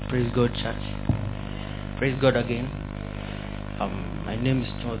Praise God, church. Praise God again. My name is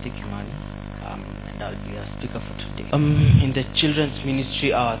Timothy Kimani, and I'll be a speaker for today. In the children's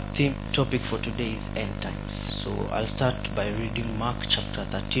ministry, our theme topic for today is end times. So I'll start by reading Mark chapter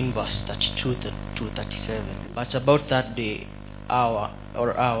 13, verse 32 to 37. But about that day, hour,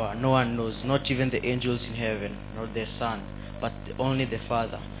 no one knows, not even the angels in heaven, nor the Son, but only the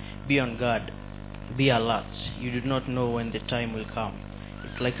Father. Be on guard. Be alert. You do not know when the time will come.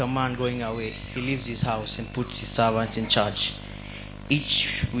 It's like a man going away. He leaves his house and puts his servants in charge, each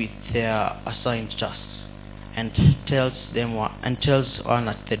with their assigned tasks, and tells one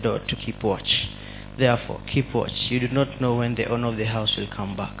at the door to keep watch. Therefore, keep watch. You do not know when the owner of the house will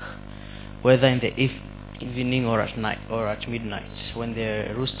come back, whether in the evening or at night or at midnight, when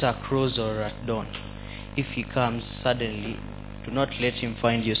the rooster crows or at dawn. If he comes suddenly, do not let him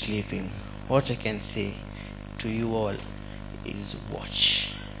find you sleeping. What I can say to you all is watch.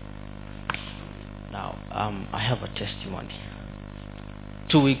 Now, I have a testimony.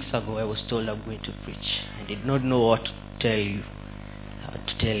 2 weeks ago, I was told I'm going to preach. I did not know what to tell you,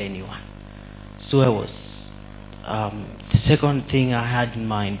 to tell anyone. So I was. The second thing I had in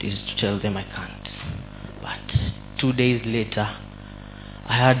mind is to tell them I can't. But 2 days later,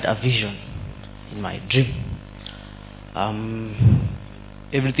 I had a vision in my dream.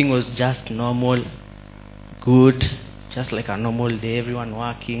 Everything was just normal, good, just like a normal day. Everyone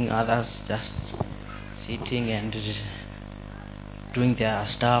working, others just sitting and doing their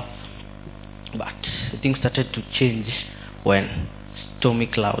stuff. But things started to change when stormy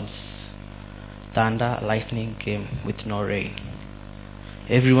clouds, thunder, lightning came with no rain.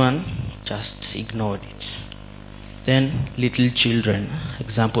 Everyone just ignored it. Then little children,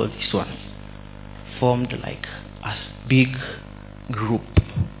 example this one, formed like a big group.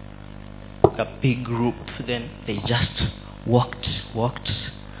 Then they just walked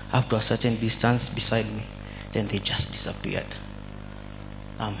up to a certain distance beside me. Then they just disappeared.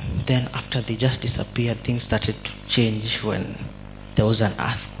 Then after they just disappeared, things started to change when there was an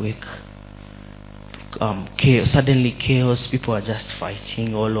earthquake. Suddenly chaos. People were just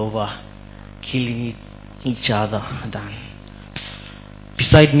fighting all over, killing each other. Then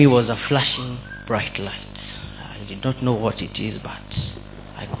beside me was a flashing bright light. I did not know what it is, but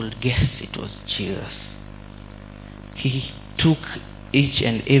I could guess it was Jesus. He took each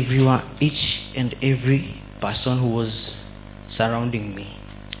and every person who was surrounding me.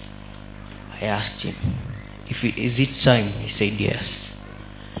 I asked him, is it time? He said yes.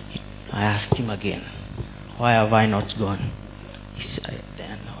 I asked him again, why have I not gone?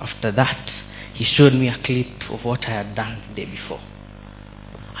 Then after that, he showed me a clip of what I had done the day before.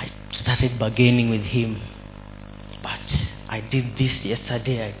 I started bargaining with him. But I did this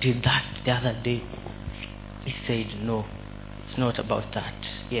yesterday, I did that the other day. He said, no, it's not about that.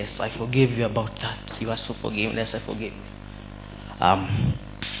 Yes, I forgave you about that. You asked for forgiveness, I forgave you.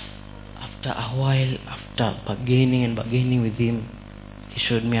 After a while, after bargaining with him, he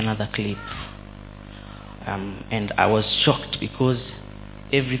showed me another clip. And I was shocked because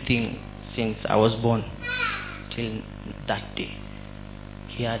everything since I was born till that day,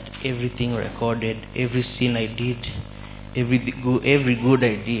 he had everything recorded. Every sin I did, every good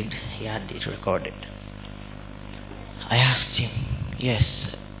I did, he had it recorded. I asked him, yes,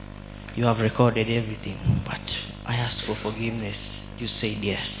 you have recorded everything, but I asked for forgiveness. You said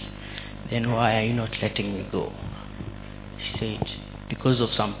yes. Then why are you not letting me go? He said, because of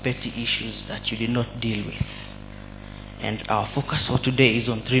some petty issues that you did not deal with. And our focus for today is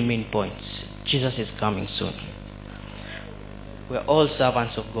on 3 main points. Jesus is coming soon. We're all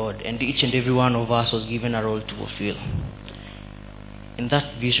servants of God, and each and every one of us was given a role to fulfill. In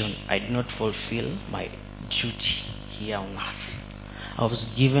that vision, I did not fulfill my duty here on earth. I was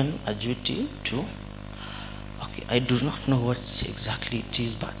given a duty to, I do not know what exactly it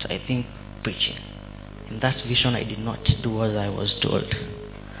is, but I think preaching. In that vision, I did not do as I was told.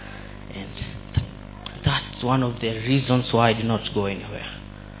 And that's one of the reasons why I did not go anywhere.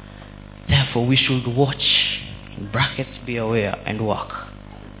 Therefore, we should watch, in brackets, be aware, and work.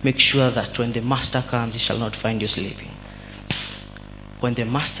 Make sure that when the master comes, he shall not find you sleeping. When the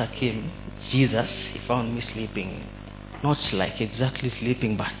master came, Jesus, he found me sleeping. Not like exactly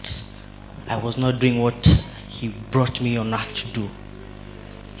sleeping, but I was not doing what he brought me on earth to do.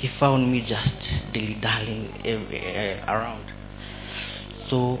 He found me just dilly-dallying around.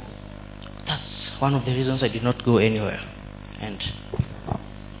 So that's one of the reasons I did not go anywhere. And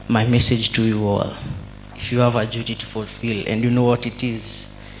my message to you all, if you have a duty to fulfill and you know what it is,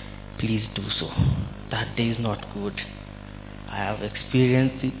 please do so. That day is not good. I have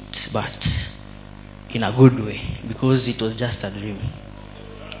experienced it, but in a good way, because it was just a dream.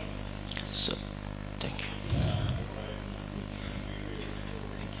 So, thank you.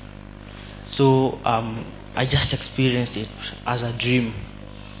 So, I just experienced it as a dream.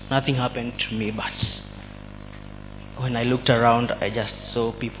 Nothing happened to me, but when I looked around, I just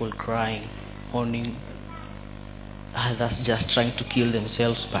saw people crying, mourning, others just trying to kill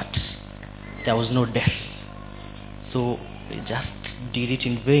themselves, but there was no death. So they just did it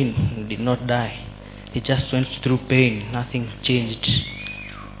in vain, did not die. They just went through pain, nothing changed.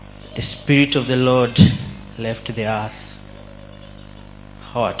 The Spirit of the Lord left the earth.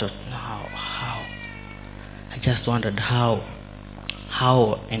 How? I just wondered how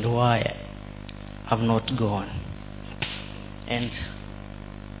and why I've not gone. And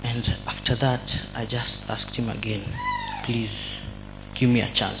after that, I just asked him again, please give me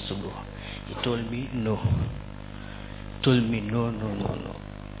a chance to go. He told me no. No.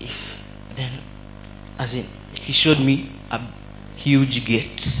 He showed me a huge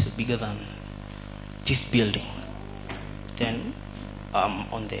gate bigger than this building. Then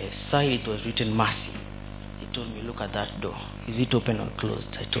on the side it was written mercy. He told me, look at that door. Is it open or closed?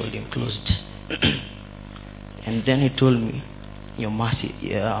 I told him closed. And then he told me, your mercy,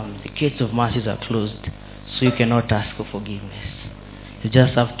 the gates of mercies are closed, so you cannot ask for forgiveness. You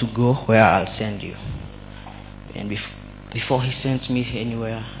just have to go where I'll send you. And before he sent me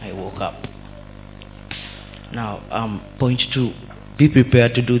anywhere, I woke up. Now, point 2, be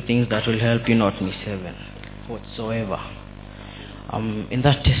prepared to do things that will help you not miss heaven whatsoever. In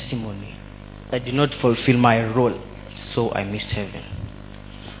that testimony, I did not fulfill my role, so I missed heaven.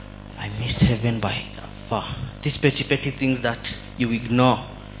 I missed heaven by far. These petty things that you ignore,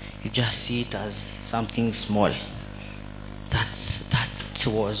 you just see it as something small. That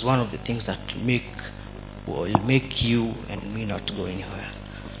was one of the things that will make you and me not go anywhere.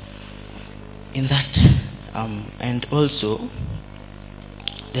 In that, and also,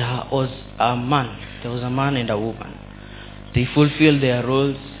 there was a man and a woman. They fulfilled their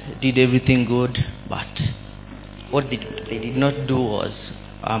roles, did everything good, but what they did not do was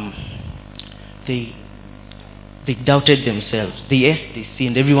they doubted themselves. They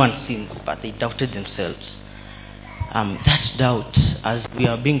sinned. Everyone sins, but they doubted themselves. That doubt, as we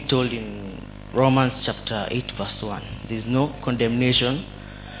are being told in Romans chapter 8 verse 1, there is no condemnation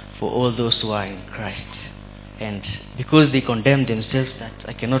for all those who are in Christ. And because they condemned themselves that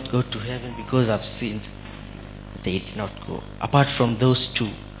I cannot go to heaven because I've sinned, they did not go. Apart from those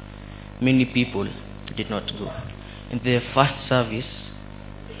two, many people did not go. In the first service,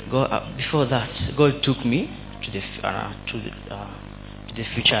 before that, God took me to the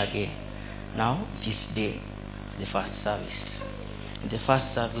future again. Now, this day, the first service. In the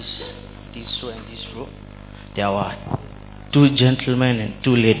first service, this row, there were 2 gentlemen and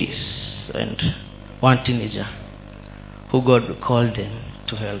 2 ladies, and 1 teenager, who God called them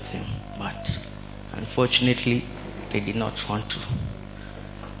to help him, but unfortunately, they did not want to.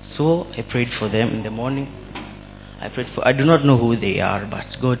 So I prayed for them in the morning. I do not know who they are,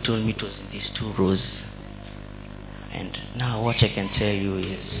 but God told me it was in these 2 rows. And now what I can tell you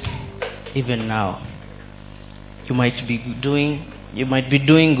is, even now, you might be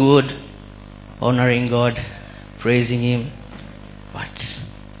doing good, honoring God, praising Him, but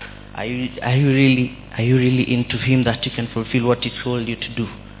are you really into Him that you can fulfill what He told you to do?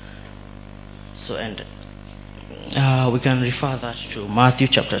 So, and we can refer that to Matthew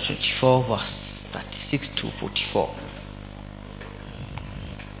chapter 24 verse 36 to 44.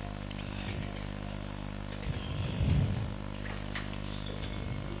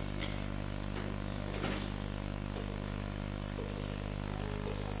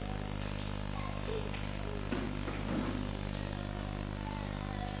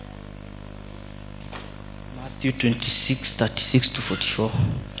 Matthew 26, 36 to 44.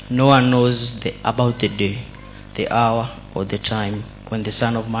 No one knows about the day, the hour, or the time when the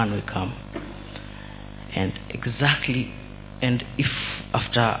Son of Man will come. And exactly, and if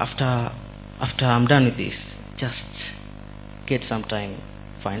after I'm done with this, just get some time,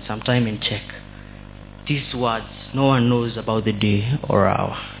 find some time and check. These words, no one knows about the day or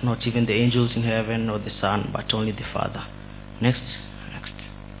hour, not even the angels in heaven or the Son, but only the Father. Next.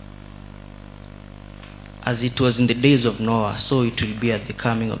 As it was in the days of Noah, so it will be at the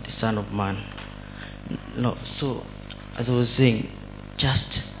coming of the Son of Man. No, so as I was saying, just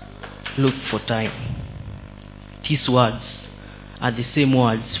look for time. These words are the same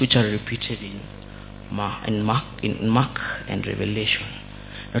words which are repeated in Mark and Revelation.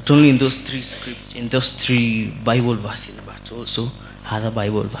 Not only in those 3 scripts, in those 3 Bible verses, but also other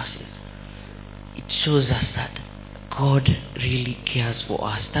Bible verses. It shows us that God really cares for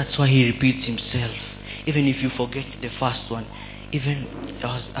us. That's why He repeats Himself. Even if you forget the first one, even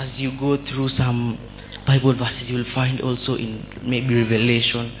as you go through some Bible verses, you will find also in maybe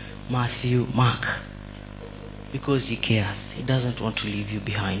Revelation, Matthew, Mark, because he cares. He doesn't want to leave you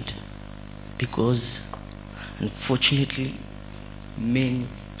behind. Because unfortunately, many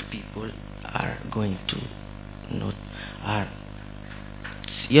people are going to not are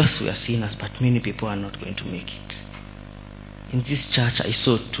yes, we are sinners, but many people are not going to make it. In this church, I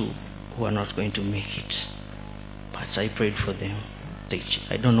saw two who are not going to make it, but I prayed for them.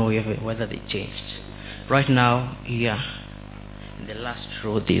 I don't know whether they changed. Right now, here in the last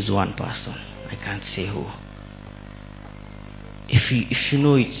row, there is one person. I can't say who. If you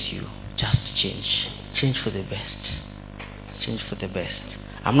know it's you, just change for the best. Change for the best.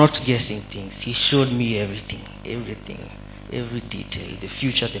 I'm not guessing things. He showed me everything, every detail, the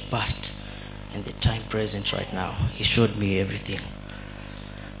future, the past, and the time present right now. He showed me everything.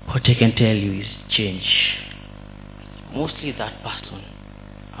 What I can tell you is change. Mostly that person.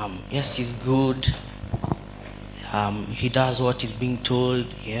 Yes, he's good. He does what he's being told.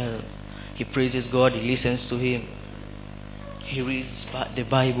 Yeah, he praises God. He listens to Him. He reads the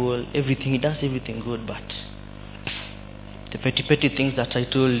Bible. Everything. He does everything good, but the petty things that I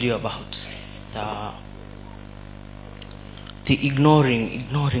told you about, the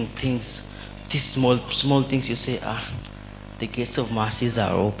ignoring things, these small things you say, the gates of mercies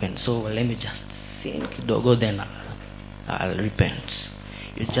are open, so let me just think, dogo, then I'll repent.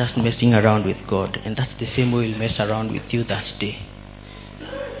 You're just messing around with God, and that's the same way He'll mess around with you that day.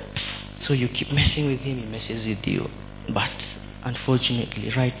 So you keep messing with Him, He messes with you. But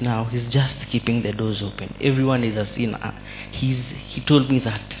unfortunately, right now, He's just keeping the doors open. Everyone is a sinner. He told me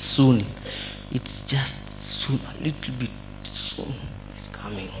that soon. It's just soon, a little bit soon. It's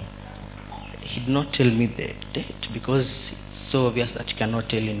coming. He did not tell me the date because it's so obvious that he cannot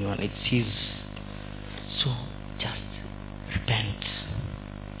tell anyone. It's His. So just repent.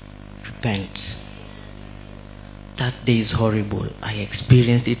 Repent. That day is horrible. I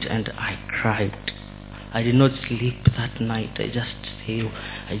experienced it and I cried. I did not sleep that night. I just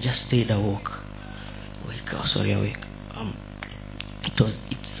stayed awake. It's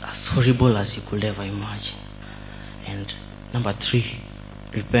as horrible as you could ever imagine. And number 3,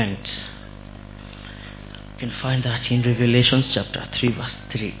 repent. You can find that in Revelation chapter 3 verse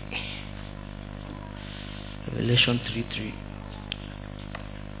 3. Revelation 3:3.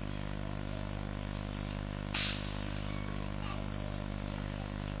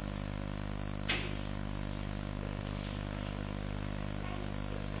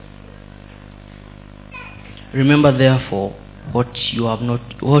 Remember therefore what you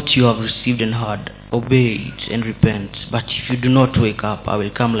have received and heard, obey it and repent. But if you do not wake up, I will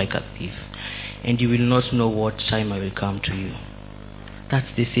come like a thief, and you will not know what time I will come to you. That's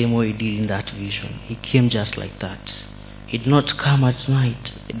the same way He did in that vision. He came just like that. He did not come at night.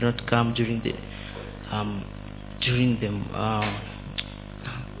 He did not come during the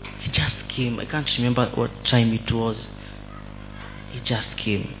he just came. I can't remember what time it was. He just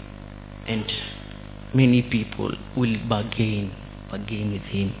came, and many people will bargain with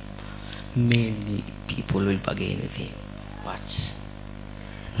Him. Many people will bargain with Him, but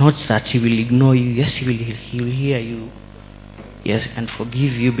not that He will ignore you. Yes, He will hear you. Yes, and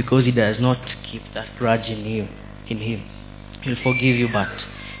forgive you because He does not keep that grudge in Him. He'll forgive you, but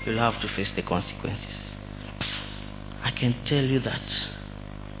you'll have to face the consequences. I can tell you that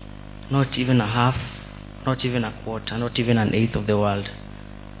not even a half, not even a quarter, not even an eighth of the world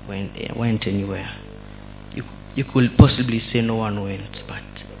went anywhere. You could possibly say no one went, but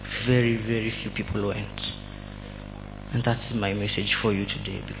very, very few people went. And that's my message for you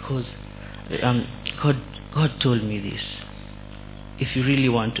today, because God told me this. If you really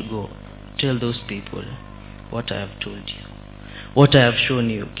want to go, tell those people what I have told you, what I have shown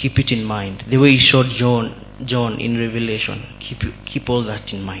you. Keep it in mind. The way He showed John in Revelation. Keep all that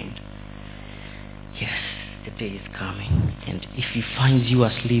in mind. Yes, the day is coming, and if He finds you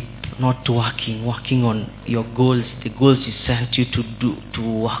asleep, not working on your goals, the goals He sent you to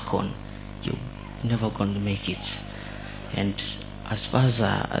work on, you're never going to make it. And as far as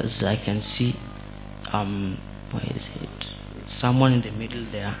I can see, where is it? Someone in the middle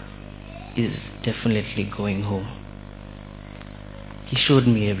there is definitely going home. He showed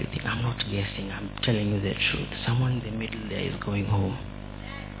me everything. I'm not guessing. I'm telling you the truth. Someone in the middle there is going home.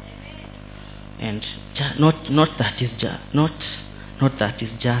 And not that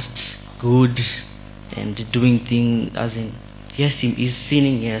is just good and doing things as in, yes, he's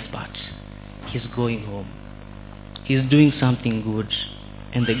sinning, yes, but he's going home. He's doing something good,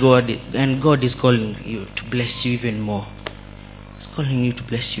 and God is calling you to bless you even more. He's calling you to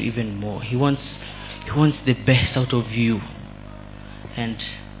bless you even more. He wants the best out of you. And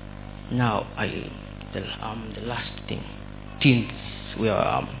now the last thing, teens. We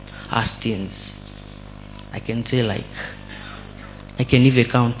are as teens. I can say I can even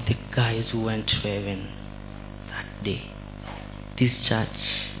count the guys who went to heaven that day. This church,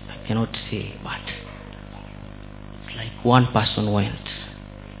 I cannot say, but it's like one person went.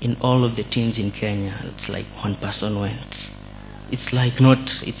 In all of the teens in Kenya, it's like one person went. It's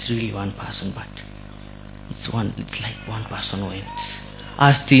really one person, but it's like one person went.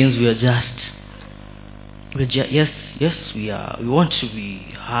 As teens, we want to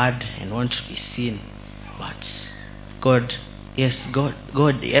be heard and want to be seen, but God,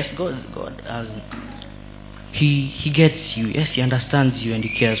 He gets you. Yes, He understands you and He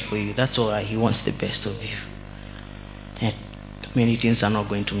cares for you. That's why He wants the best of you. And many teens are not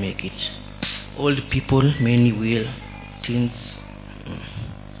going to make it. Old people, many will. Teens,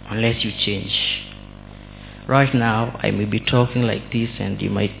 unless you change. Right now, I may be talking like this, and you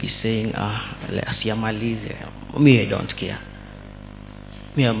might be saying, me, I don't care.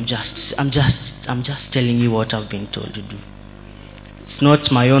 Me, I'm just telling you what I've been told to do. It's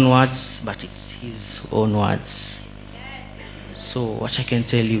not my own words, but it's His own words. So what I can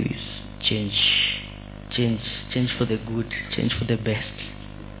tell you is change for the good, change for the best.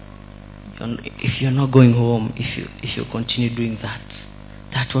 If you're not going home, if you continue doing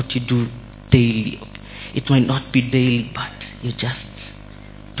that's what you do daily. It might not be daily, but you just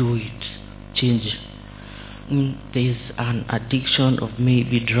do it. Change. There's an addiction of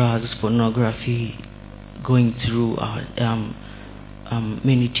maybe drugs, pornography, going through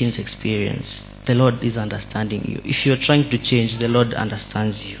many teens' experience. The Lord is understanding you. If you're trying to change, the Lord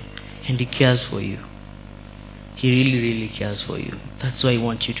understands you, and He cares for you. He really, really cares for you. That's why He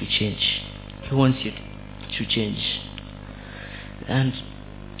wants you to change. He wants you to change. And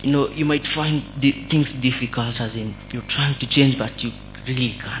you might find things difficult, as in you're trying to change, but you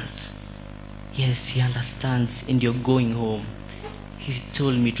really can't. Yes, He understands, and you're going home. He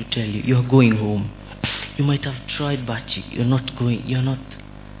told me to tell you, you're going home. You might have tried, but you're not going. You're not.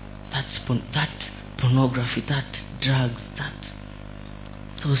 That pornography, that drugs,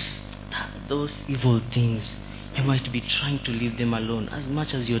 those evil things. You might be trying to leave them alone. As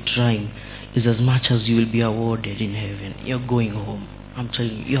much as you're trying, is as much as you will be awarded in heaven. You're going home. I'm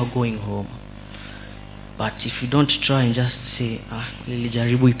telling you, you're going home. But if you don't try and just say,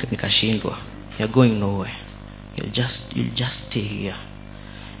 nilijaribu nikashindwa, you're going nowhere. You'll just stay here.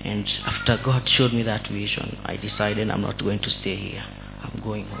 And after God showed me that vision, I decided I'm not going to stay here. I'm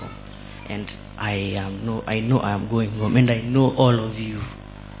going home. And I know I am going home. And I know all of you,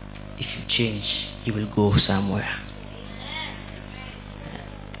 if you change, you will go somewhere.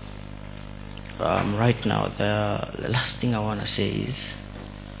 Right now, the last thing I want to say is,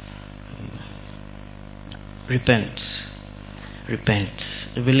 repent.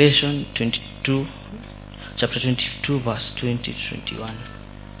 Revelation 22, chapter 22, verse 20 to 21.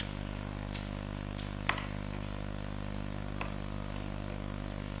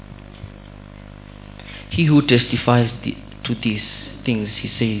 He who testifies to these things, He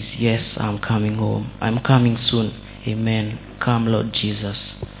says, yes, I'm coming home. I'm coming soon. Amen. Come, Lord Jesus.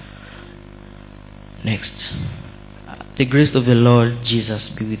 Next. The grace of the Lord Jesus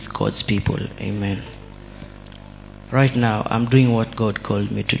be with God's people. Amen. Right now, I'm doing what God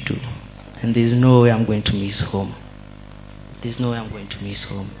called me to do. And there's no way I'm going to miss home. There's no way I'm going to miss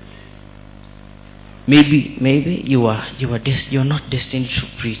home. Maybe you're not destined to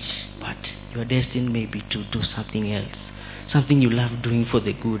preach, but you're destined maybe to do something else. Something you love doing for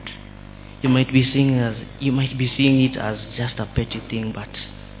the good. You might be seeing it as just a petty thing, but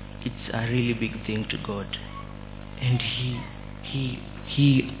it's a really big thing to God. And He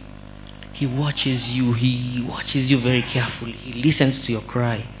watches you. He watches you very carefully. He listens to your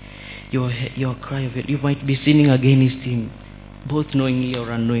cry. Your cry of it. You might be sinning against Him, both knowingly or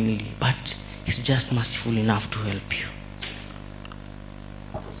unknowingly, but He's just merciful enough to help you.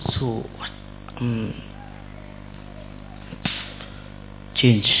 So,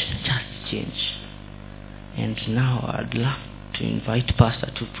 just change. And now I'd love to invite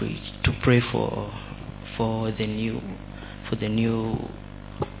Pastor to pray for the new,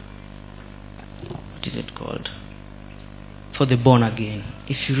 what is it called? For the born again.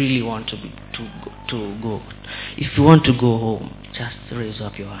 If you really want to go, if you want to go home, just raise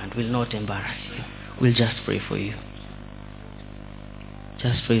up your hand. We'll not embarrass you. We'll just pray for you.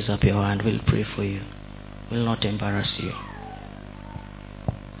 Just raise up your hand. We'll pray for you. We'll not embarrass you.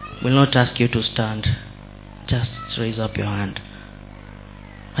 We'll not ask you to stand. Just raise up your hand.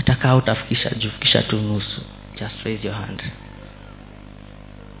 Ataka utafikisha juu, fikisha tu nusu. Just raise your hand.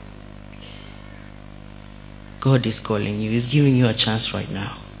 God is calling you. He's giving you a chance right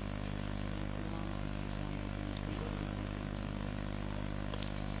now.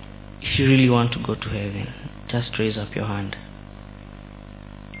 If you really want to go to heaven, just raise up your hand.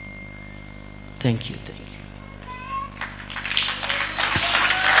 Thank you.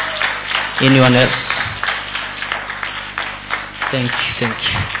 Anyone else? Thank you.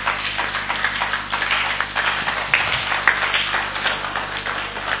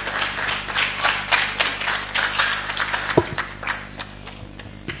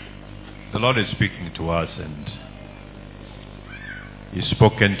 The Lord is speaking to us, and He's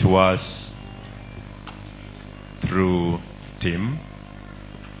spoken to us through Tim,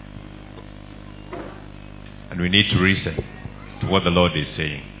 and we need to listen to what the Lord is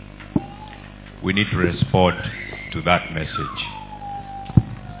saying. We need to respond to that message.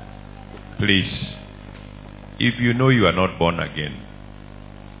 Please, if you know you are not born again,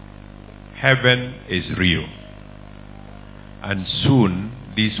 heaven is real, and soon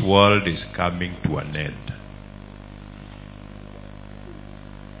this world is coming to an end.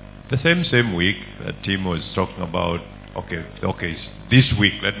 The same week that Tim was talking about, okay, this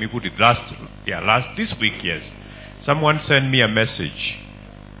week, let me put it, this week, yes. Someone sent me a message,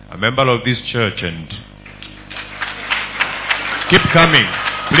 a member of this church, and keep coming,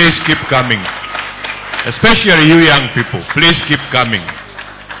 please keep coming. Especially you young people, please keep coming.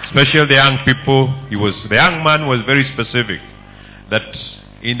 Especially the young people, the young man was very specific, that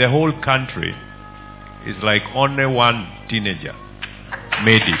in the whole country, it's like only one teenager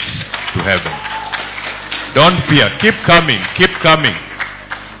made it to heaven. Don't fear. Keep coming. Keep coming.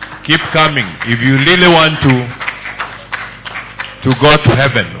 Keep coming. If you really want to go to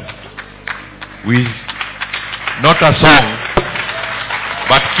heaven, with not a song,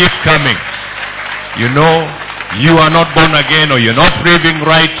 but keep coming. You know, you are not born again, or you're not living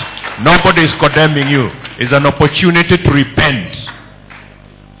right. Nobody is condemning you. It's an opportunity to repent.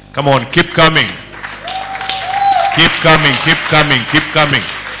 Come on, keep coming. Keep coming, keep coming, keep coming.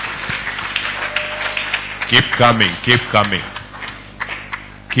 Keep coming, keep coming.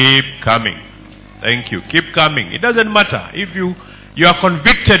 Keep coming. Thank you. Keep coming. It doesn't matter. If you are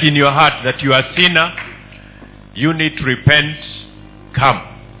convicted in your heart that you are a sinner, you need to repent, come.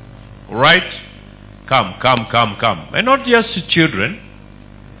 Alright? Come. And not just children.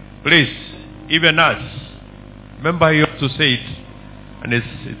 Please, even us. Remember, you have to say it. And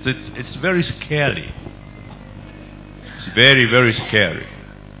it's very scary. It's very, very scary.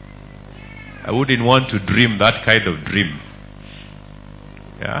 I wouldn't want to dream that kind of dream.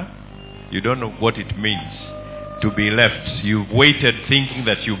 Yeah? You don't know what it means to be left. You've waited thinking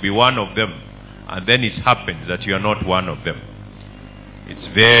that you'll be one of them, and then it happens that you are not one of them. It's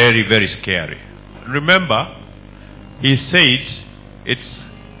very, very scary. Remember, he said it's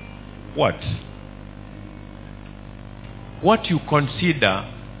what? What you consider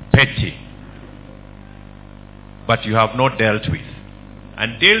petty, but you have not dealt with.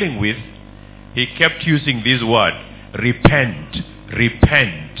 And dealing with, he kept using this word, repent,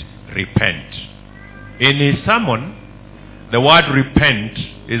 repent, repent. In his sermon, the word repent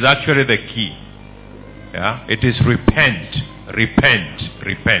is actually the key. Yeah? It is repent, repent,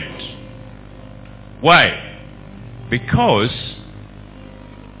 repent. Why? Because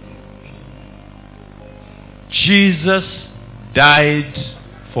Jesus died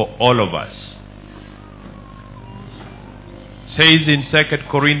for all of us. Says in 2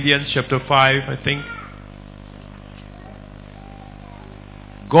 Corinthians chapter 5, I think,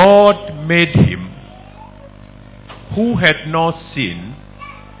 God made him who had no sin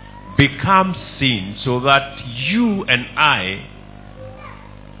become sin, so that you and I,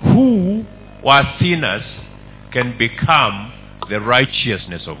 who were sinners, can become the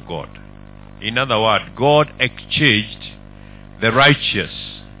righteousness of God. In other words, God exchanged the righteous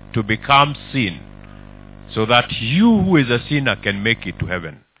to become sin, so that you who is a sinner can make it to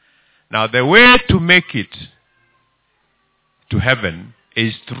heaven. Now the way to make it to heaven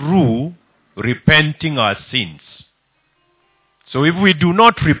is through repenting our sins. So if we do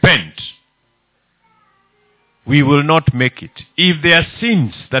not repent, we will not make it. If there are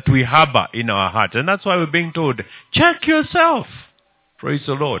sins that we harbor in our heart, and that's why we're being told, check yourself. Praise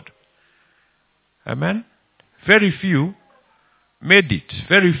the Lord. Amen. Very few made it.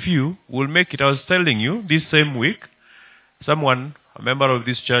 Very few will make it. I was telling you, this same week, someone, a member of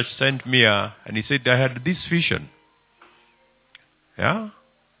this church, sent me and he said, I had this vision. Yeah?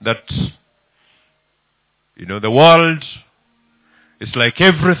 That, the world, it's like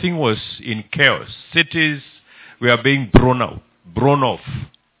everything was in chaos. Cities were being blown off.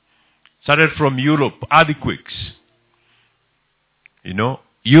 Started from Europe, earthquakes.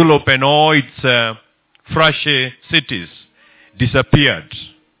 Europe and all its flashy cities disappeared.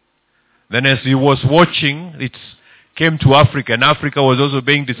 Then as he was watching, it came to Africa, and Africa was also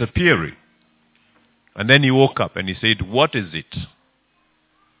being disappearing. And then he woke up and he said, what is it?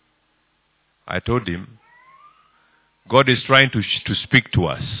 I told him, God is trying to speak to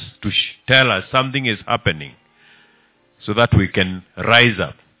us, to tell us something is happening so that we can rise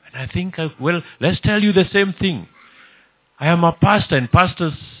up. And I think, well, let's tell you the same thing. I am a pastor, and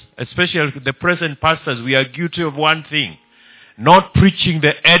pastors, especially the present pastors, we are guilty of one thing: not preaching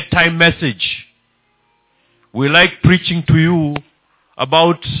the end time message. We like preaching to you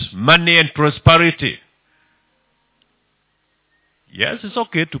about money and prosperity. Yes, it's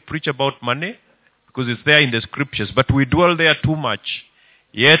okay to preach about money because it's there in the scriptures, but we dwell there too much.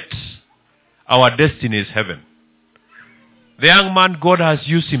 Yet, our destiny is heaven. The young man, God has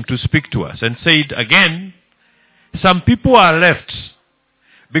used him to speak to us and said, again, some people are left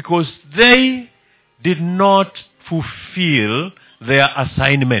because they did not fulfill their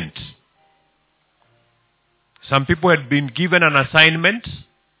assignment. Some people had been given an assignment,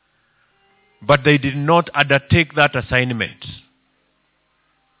 but they did not undertake that assignment.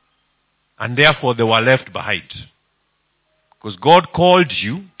 And therefore they were left behind. Because God called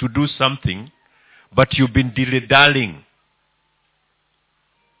you to do something, but you've been dilly-dallying.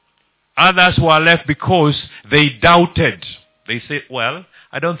 Others were left because they doubted. They say, well,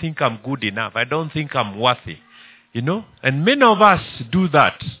 I don't think I'm good enough. I don't think I'm worthy. You know? And many of us do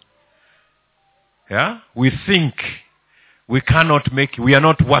that. Yeah? We think we cannot make it. We are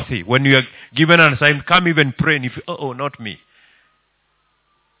not worthy. When you are given an assignment, come even pray and if you, not me.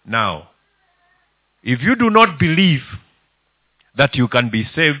 Now, if you do not believe that you can be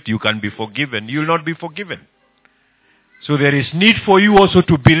saved, you can be forgiven, you will not be forgiven. So there is need for you also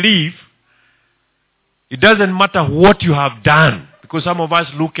to believe. It doesn't matter what you have done. Because some of us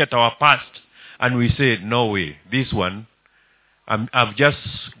look at our past and we say, no way, this one, I'm just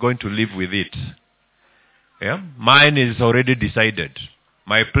going to live with it. Yeah? Mine is already decided.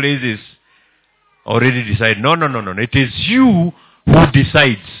 My place is already decided. No. It is you who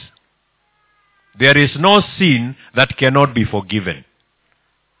decides. There is no sin that cannot be forgiven.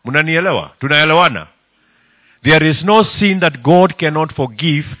 Munanielewa? Tunaelewana? There is no sin that God cannot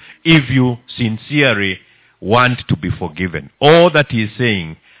forgive if you sincerely want to be forgiven. All that he is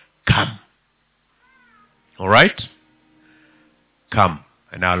saying, come. Alright? Come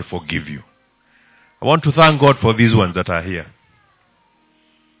and I'll forgive you. I want to thank God for these ones that are here.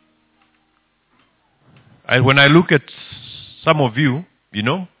 When I look at some of you, you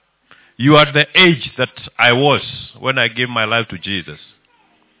know, you are the age that I was when I gave my life to Jesus.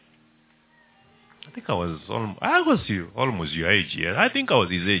 I think I was almost your age. Yeah. I think I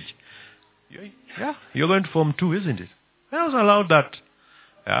was his age. Yeah, you're going to Form 2, isn't it? I was allowed that.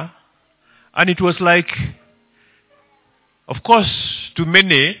 Yeah. And it was like, of course, to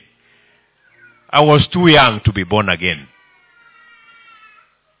many, I was too young to be born again.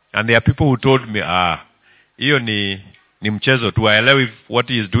 And there are people who told me, hiyo ni mchezo tu, haelewi what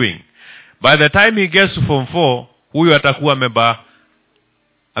he is doing. By the time he gets to Form 4, huyu atakuwa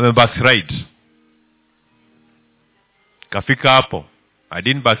backslide. Kafika hapo. I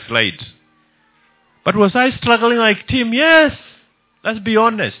didn't backslide. But was I struggling like Tim? Yes. Let's be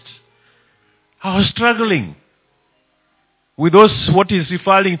honest. I was struggling with those, what is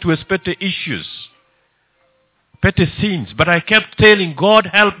referring to as petty issues. Petty sins. But I kept telling God,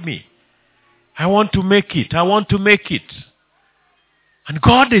 help me. I want to make it. I want to make it. And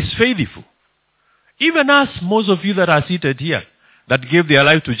God is faithful. Even us, most of you that are seated here, that gave their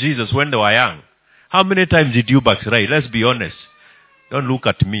life to Jesus when they were young, how many times did you backslide? Let's be honest. Don't look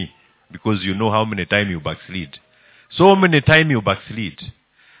at me, because you know how many times you backslid. So many times you backslid.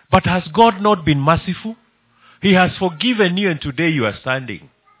 But has God not been merciful? He has forgiven you, and today you are standing.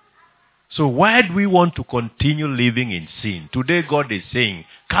 So why do we want to continue living in sin? Today God is saying,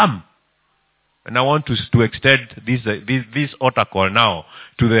 come. And I want to extend this altar call now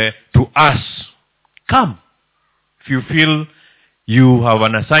to us. Come. If you feel you have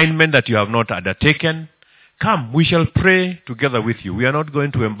an assignment that you have not undertaken, come. We shall pray together with you. We are not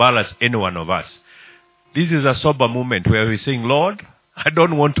going to embarrass any one of us. This is a sober moment where we're saying, Lord, I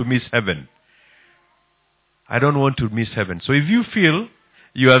don't want to miss heaven. I don't want to miss heaven. So if you feel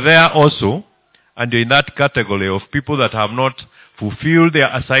you are there also, and you're in that category of people that have not fulfilled their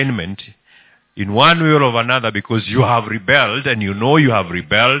assignment in one way or another because you have rebelled and you know you have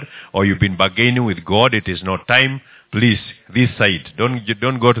rebelled, or you've been bargaining with God, it is not time, please, this side.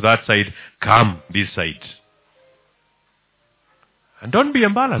 Don't go to that side. Come this side. And don't be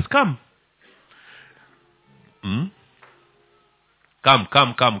embarrassed. Come.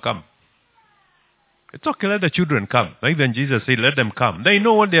 Come. It's okay, let the children come. Even Jesus said, let them come. They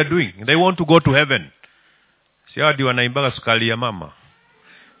know what they are doing. They want to go to heaven. See how wanaimbaga sukali ya mama.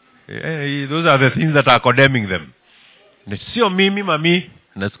 Those are the things that are condemning them. Sio mimi mami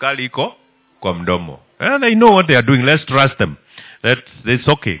na sukali iko kwa mdomo. And they know what they are doing. Let's trust them. It's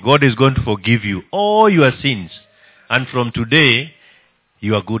okay. God is going to forgive you all your sins. And from today,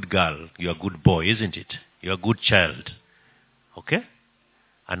 you are a good girl. You are a good boy, isn't it? You are a good child. Okay?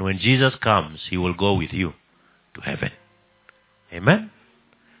 And when Jesus comes, he will go with you to heaven. Amen?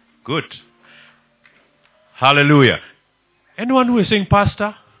 Good. Hallelujah. Anyone who is saying,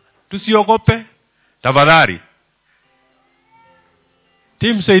 Pastor, tusiogope, tafadhali.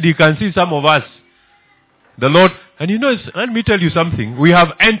 Tim said he can see some of us. The Lord, and let me tell you something. We have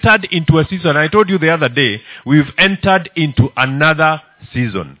entered into a season. I told you the other day, we've entered into another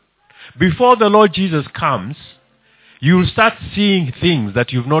season. Before the Lord Jesus comes, you'll start seeing things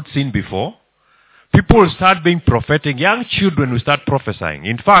that you've not seen before. People will start being prophetic. Young children will start prophesying.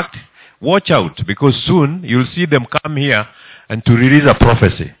 In fact, watch out, because soon you'll see them come here and to release a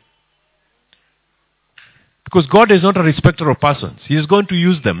prophecy. Because God is not a respecter of persons. He is going to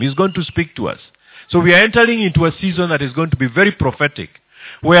use them. He is going to speak to us. So we are entering into a season that is going to be very prophetic,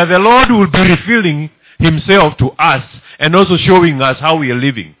 where the Lord will be revealing himself to us and also showing us how we are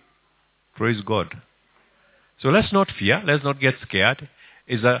living. Praise God. So let's not fear. Let's not get scared.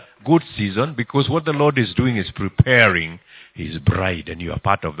 It's a good season because what the Lord is doing is preparing his bride, and you are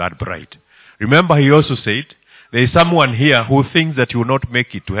part of that bride. Remember, he also said, there is someone here who thinks that you will not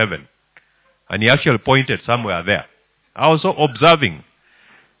make it to heaven. And he actually pointed somewhere there. I was also observing.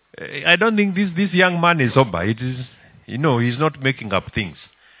 I don't think this young man is sober. It is, he's not making up things.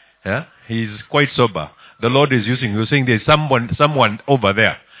 Yeah? He's quite sober. The Lord is using, you're saying there's someone over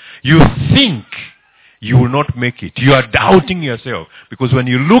there. You think you will not make it. You are doubting yourself. Because when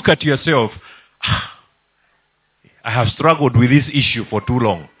you look at yourself, I have struggled with this issue for too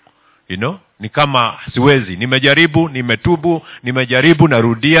long. Ni kama siwezi. Nimejaribu, nimetubu, nimejaribu,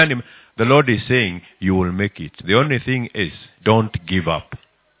 narudia. The Lord is saying, you will make it. The only thing is, don't give up.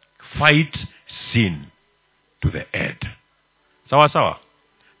 Fight sin to the end. Sawa sawa.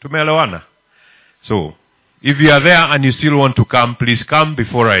 Tumeelewana. So, if you are there and you still want to come, please come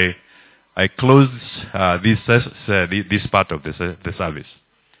before I close this part of the service.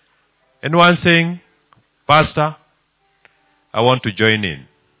 Anyone saying, Pastor, I want to join in.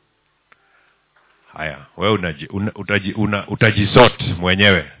 Haya, wewe utajisort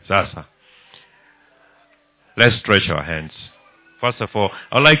mwenyewe sasa. Let's stretch our hands. First of all,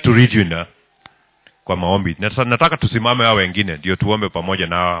 I'd like to read you kwa maombi. Nataka tusimame hao wengine ndio tuombe pamoja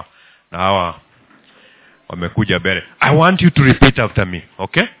na hawa wamekuja mbele. I want you to repeat after me,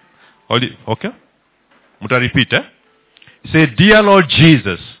 okay? Okay? Muta repeat, eh? Say, Dear Lord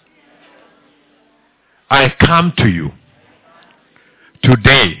Jesus, I come to you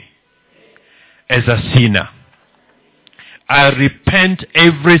today as a sinner. I repent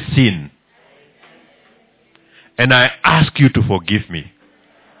every sin. And I ask you to forgive me.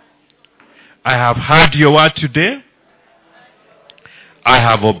 I have heard your word today. I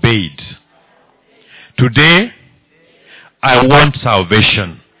have obeyed. Today, I want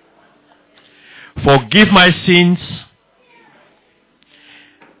salvation. Forgive my sins.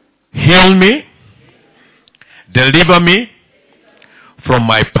 Heal me. Deliver me from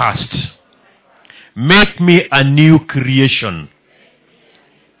my past. Make me a new creation.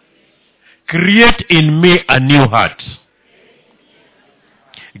 Create in me a new heart.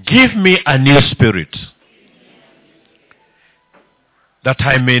 Give me a new spirit, that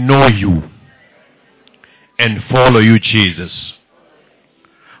I may know you and follow you, Jesus.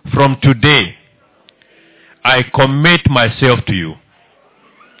 From today, I commit myself to you.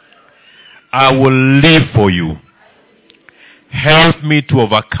 I will live for you. Help me to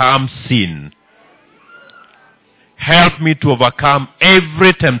overcome sin. Help me to overcome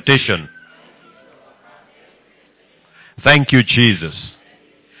every temptation. Thank you, Jesus.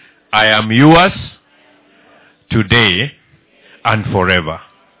 I am yours today and forever.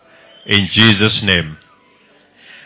 In Jesus' name.